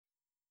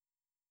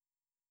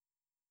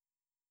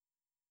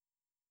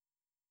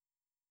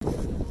I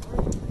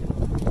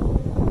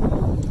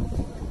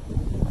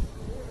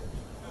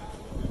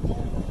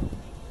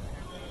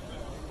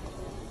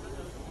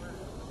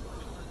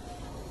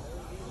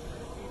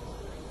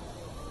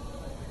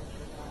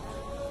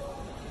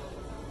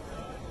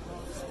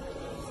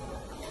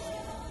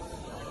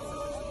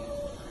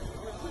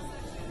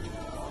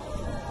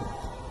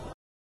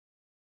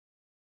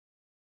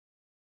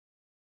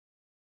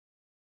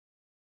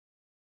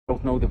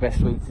don't know the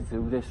best way to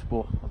do this,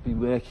 but I've been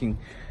working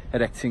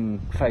erecting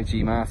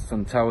 5G masts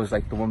on towers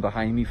like the one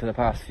behind me for the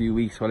past few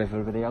weeks while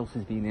everybody else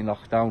has been in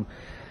lockdown.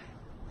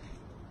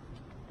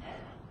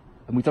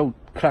 And we don't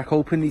crack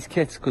open these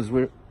kits because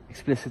we're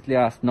explicitly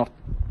asked not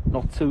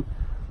to.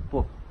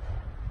 But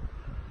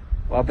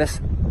perhaps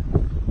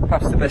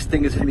the best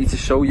thing is for me to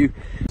show you.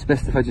 It's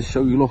best if I just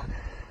show you, look.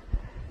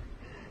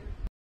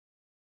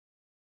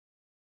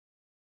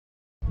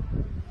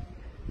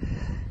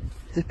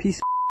 There's a piece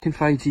of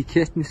 5G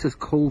kit and it says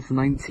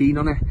COVID-19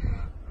 on it.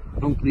 I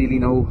don't really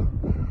know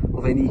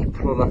of any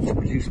product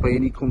produced by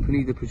any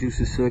company that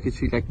produces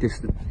circuitry like this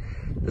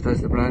that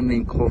has the brand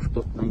name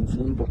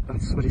COVID-19, but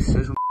that's what it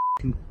says on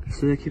the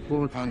circuit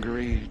board.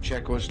 Hungary,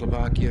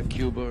 Czechoslovakia,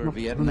 Cuba, or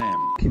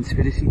Vietnam.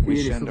 Conspiracy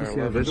theories,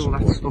 obviously I've read all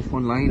that stuff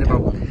online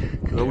about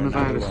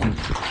coronavirus and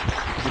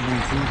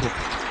COVID-19, but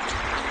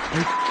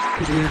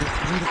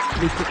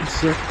how putting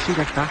circuitry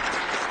like that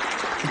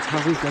and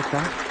towers like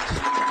that?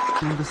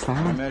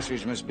 Understand. My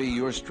message must be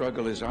your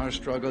struggle is our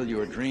struggle,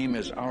 your dream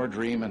is our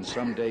dream, and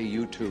someday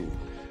you too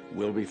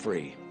will be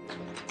free.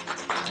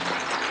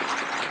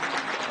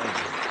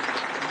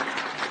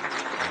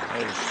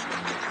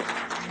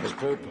 As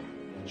Pope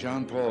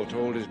John Paul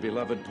told his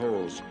beloved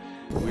Poles,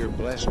 we are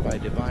blessed by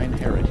divine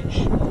heritage.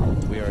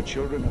 We are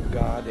children of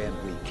God and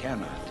we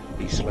cannot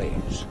be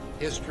slaves.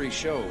 History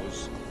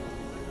shows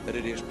that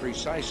it is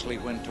precisely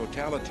when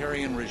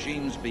totalitarian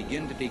regimes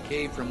begin to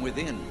decay from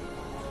within,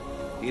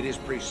 it is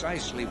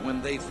precisely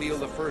when they feel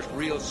the first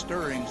real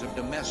stirrings of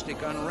domestic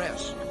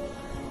unrest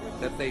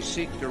that they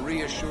seek to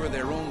reassure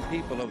their own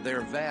people of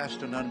their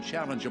vast and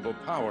unchallengeable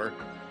power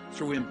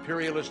through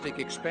imperialistic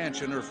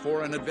expansion or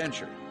foreign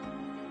adventure.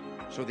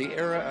 So the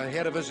era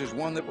ahead of us is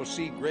one that will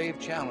see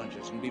grave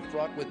challenges and be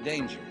fraught with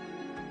danger.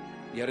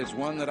 Yet it's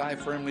one that I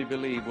firmly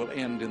believe will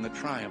end in the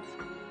triumph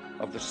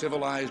of the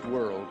civilized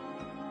world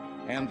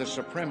and the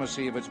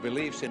supremacy of its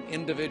beliefs in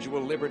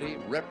individual liberty,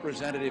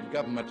 representative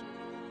government,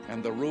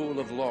 and the rule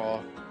of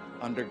law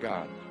under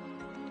God.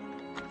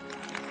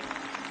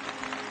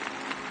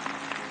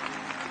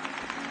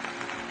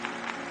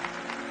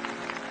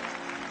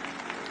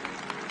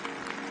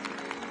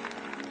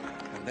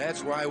 And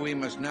that's why we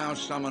must now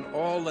summon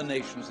all the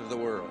nations of the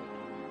world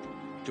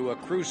to a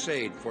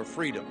crusade for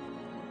freedom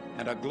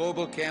and a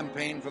global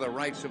campaign for the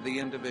rights of the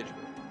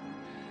individual.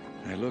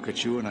 I look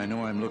at you and I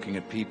know I'm looking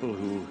at people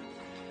who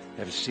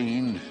have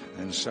seen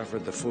and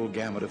suffered the full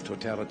gamut of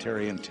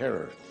totalitarian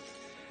terror.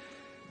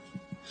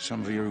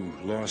 Some of you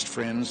lost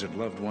friends and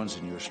loved ones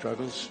in your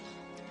struggles,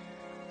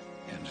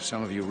 and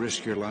some of you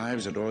risked your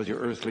lives and all your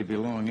earthly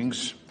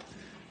belongings,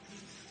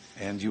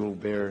 and you will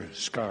bear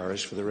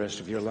scars for the rest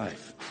of your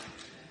life.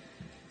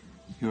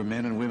 You are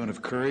men and women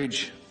of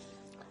courage,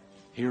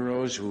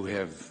 heroes who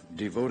have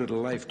devoted a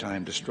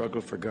lifetime to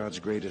struggle for God's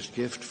greatest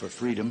gift, for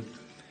freedom,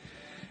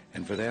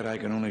 and for that I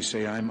can only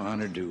say I'm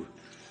honored to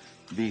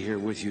be here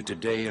with you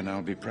today, and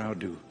I'll be proud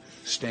to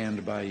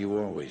stand by you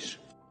always.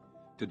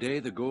 Today,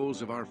 the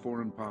goals of our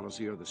foreign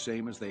policy are the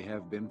same as they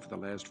have been for the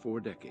last 4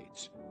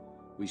 decades.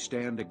 We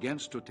stand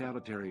against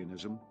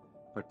totalitarianism,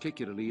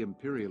 particularly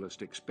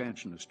imperialist,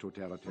 expansionist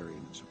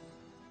totalitarianism.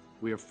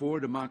 We are for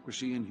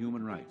democracy and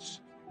human rights,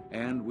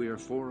 and we are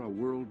for a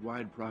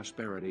worldwide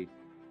prosperity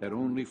that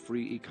only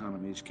free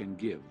economies can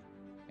give,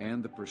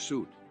 and the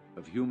pursuit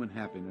of human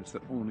happiness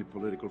that only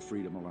political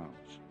freedom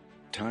allows.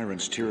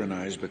 Tyrants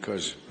tyrannize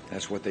because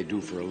that's what they do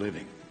for a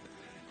living.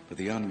 But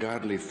the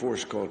ungodly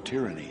force called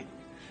tyranny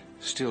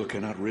still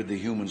cannot rid the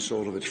human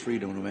soul of its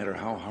freedom, no matter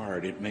how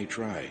hard it may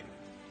try.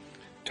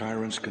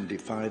 Tyrants can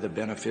defy the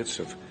benefits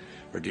of,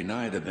 or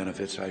deny the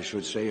benefits, I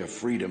should say, of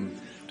freedom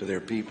to their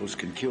peoples,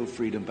 can kill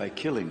freedom by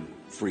killing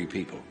free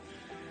people.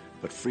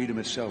 But freedom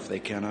itself they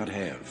cannot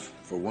have.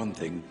 For one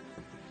thing,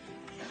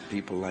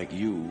 people like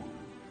you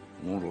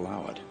won't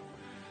allow it,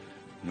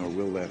 nor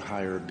will that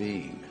higher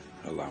being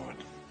allow it.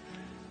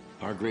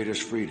 Our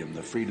greatest freedom,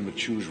 the freedom to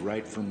choose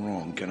right from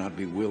wrong, cannot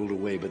be willed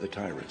away by the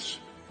tyrants.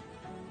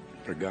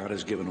 For God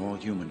has given all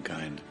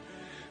humankind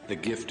the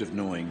gift of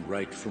knowing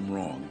right from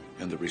wrong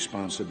and the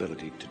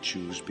responsibility to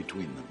choose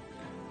between them.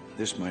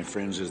 This, my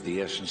friends, is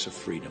the essence of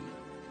freedom,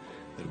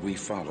 that we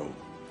follow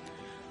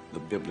the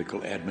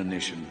biblical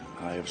admonition,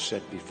 I have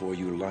set before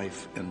you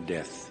life and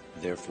death,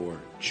 therefore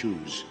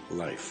choose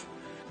life.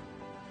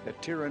 That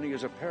tyranny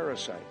is a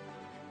parasite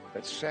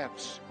that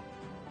saps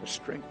the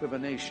strength of a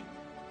nation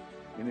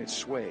in its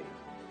sway,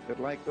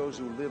 that like those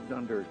who lived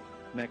under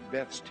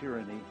Macbeth's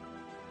tyranny,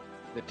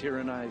 the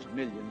tyrannized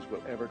millions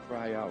will ever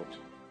cry out,